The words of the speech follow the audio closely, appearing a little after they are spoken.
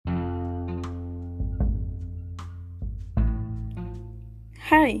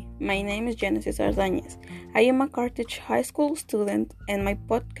Hi, my name is Genesis Ardañez. I am a Carthage High School student and my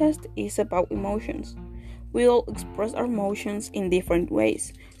podcast is about emotions. We all express our emotions in different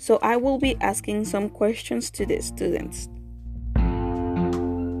ways, so I will be asking some questions to the students.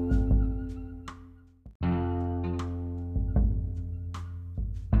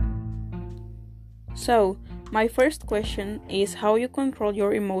 So, my first question is how you control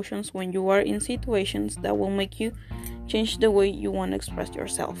your emotions when you are in situations that will make you change the way you want to express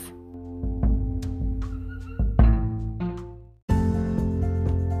yourself.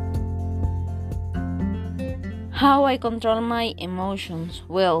 How I control my emotions?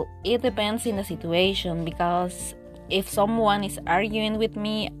 Well, it depends in the situation because if someone is arguing with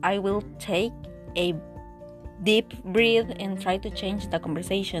me, I will take a deep breath and try to change the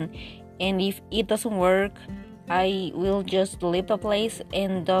conversation. And if it doesn't work, I will just leave the place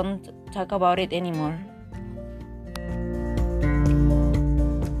and don't talk about it anymore.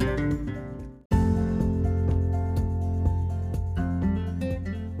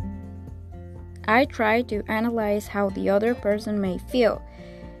 I try to analyze how the other person may feel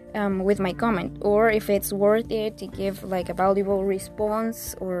with my comment, or if it's worth it to give like a valuable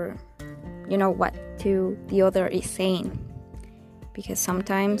response, or what to the other is saying, because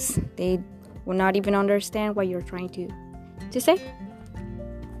sometimes they will not even understand what you're trying to say.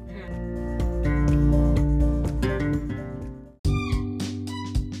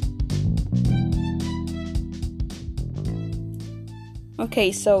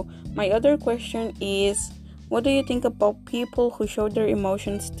 Okay, so my other question is, what do you think about people who show their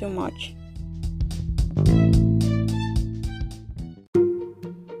emotions too much?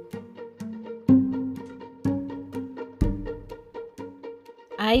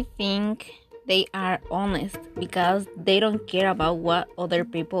 I think they are honest because they don't care about what other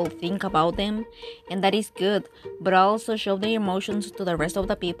people think about them, and that is good. But also show their emotions to the rest of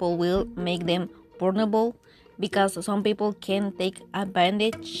the people will make them vulnerable, because some people can take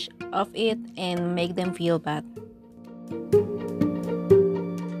advantage of it and make them feel bad.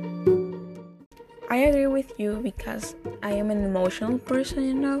 I agree with you because I am an emotional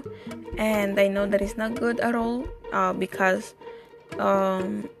person, and I know that it's not good at all because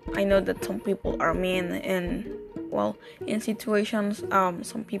I know that some people are mean, and in situations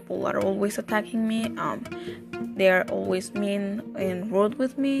some people are always attacking me. They are always mean and rude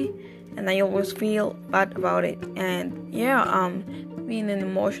with me, and I always feel bad about it. And being an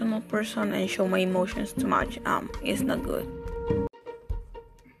emotional person and show my emotions too much is not good.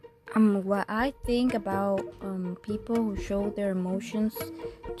 What I think about people who show their emotions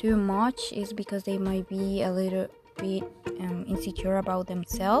too much is because they might be a little bit insecure about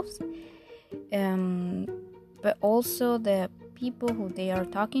themselves, but also the people who they are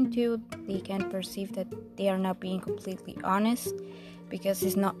talking to, they can perceive that they are not being completely honest, because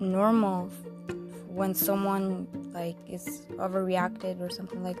it's not normal when someone is overreacted or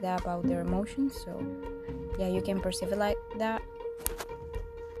something like that about their emotions. So yeah, you can perceive it like that.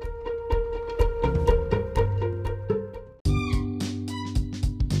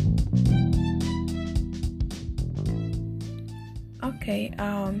 Okay,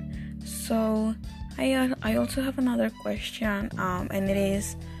 so I also have another question, and it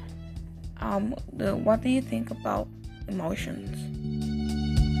is, what do you think about emotions?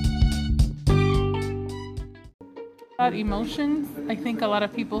 About emotions, I think a lot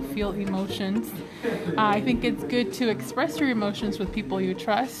of people feel emotions. I think it's good to express your emotions with people you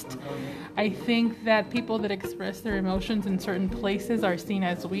trust. I think that people that express their emotions in certain places are seen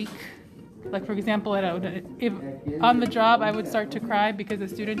as weak. Like, for example, if on the job I would start to cry because a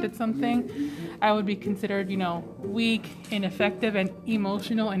student did something, I would be considered, weak, ineffective, and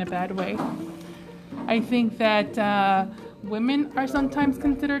emotional in a bad way. I think that women are sometimes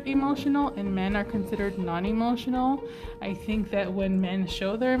considered emotional and men are considered non-emotional. I think that when men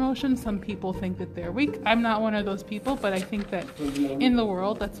show their emotions, some people think that they're weak. I'm not one of those people, but I think that in the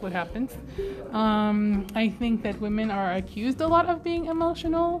world, that's what happens. I think that women are accused a lot of being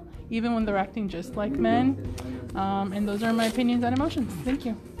emotional, even when they're acting just like men. And those are my opinions on emotions. Thank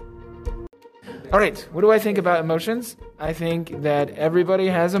you. All right, what do I think about emotions? I think that everybody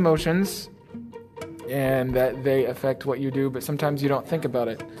has emotions and that they affect what you do, but sometimes you don't think about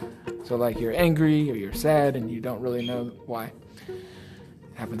it. So like you're angry or you're sad and you don't really know why.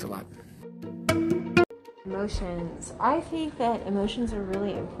 It happens a lot. Emotions. I think that emotions are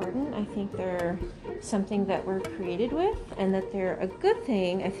really important. I think they're something that we're created with and that they're a good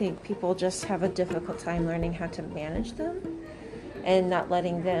thing. I think people just have a difficult time learning how to manage them and not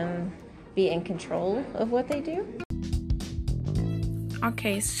letting them be in control of what they do.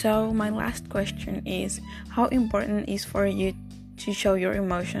 Okay, so my last question is, how important is for you to show your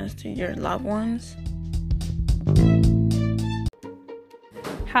emotions to your loved ones?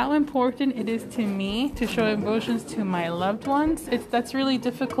 How important it is to me to show emotions to my loved ones, that's really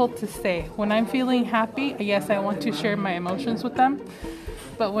difficult to say. When I'm feeling happy, yes, I want to share my emotions with them.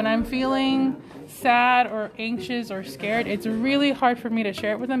 But when I'm feeling sad or anxious or scared, it's really hard for me to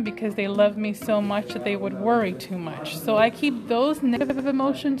share it with them because they love me so much that they would worry too much. So I keep those negative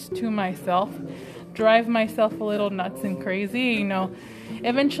emotions to myself, drive myself a little nuts and crazy.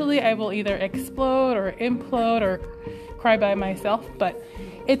 Eventually I will either explode or implode or cry by myself, but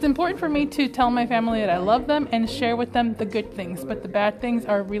it's important for me to tell my family that I love them and share with them the good things, but the bad things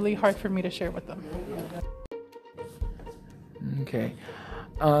are really hard for me to share with them. Okay.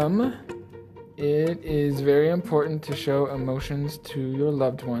 It is very important to show emotions to your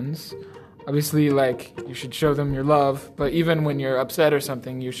loved ones. Obviously, you should show them your love, but even when you're upset or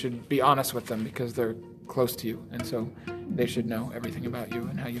something, you should be honest with them because they're close to you, and so they should know everything about you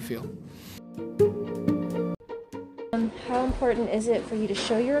and how you feel. How important is it for you to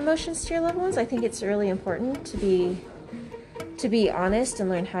show your emotions to your loved ones? I think it's really important to be honest and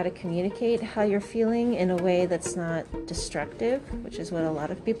learn how to communicate how you're feeling in a way that's not destructive, which is what a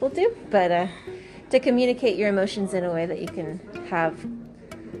lot of people do, but to communicate your emotions in a way that you can have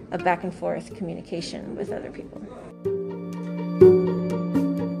a back and forth communication with other people.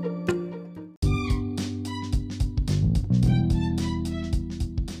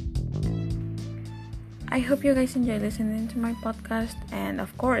 I hope you guys enjoy listening to my podcast, and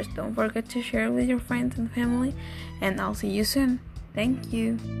of course, don't forget to share with your friends and family, and I'll see you soon. Thank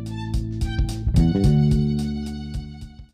you.